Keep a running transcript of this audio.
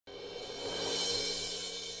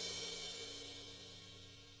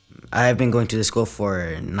I've been going to the school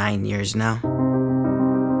for 9 years now.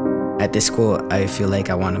 At this school, I feel like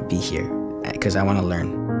I want to be here because I want to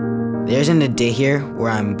learn. There isn't a day here where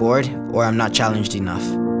I'm bored or I'm not challenged enough.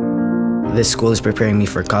 This school is preparing me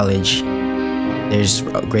for college. There's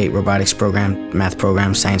a great robotics program, math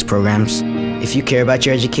programs, science programs. If you care about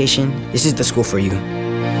your education, this is the school for you.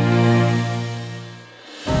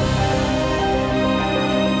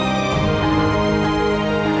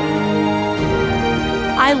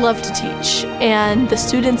 I love to teach, and the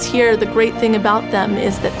students here, the great thing about them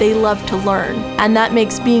is that they love to learn, and that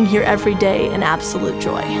makes being here every day an absolute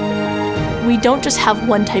joy. We don't just have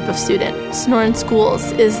one type of student. Sonoran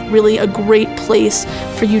Schools is really a great place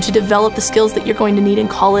for you to develop the skills that you're going to need in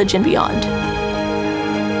college and beyond.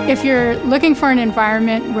 If you're looking for an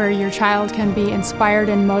environment where your child can be inspired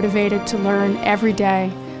and motivated to learn every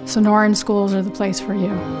day, Sonoran Schools are the place for you.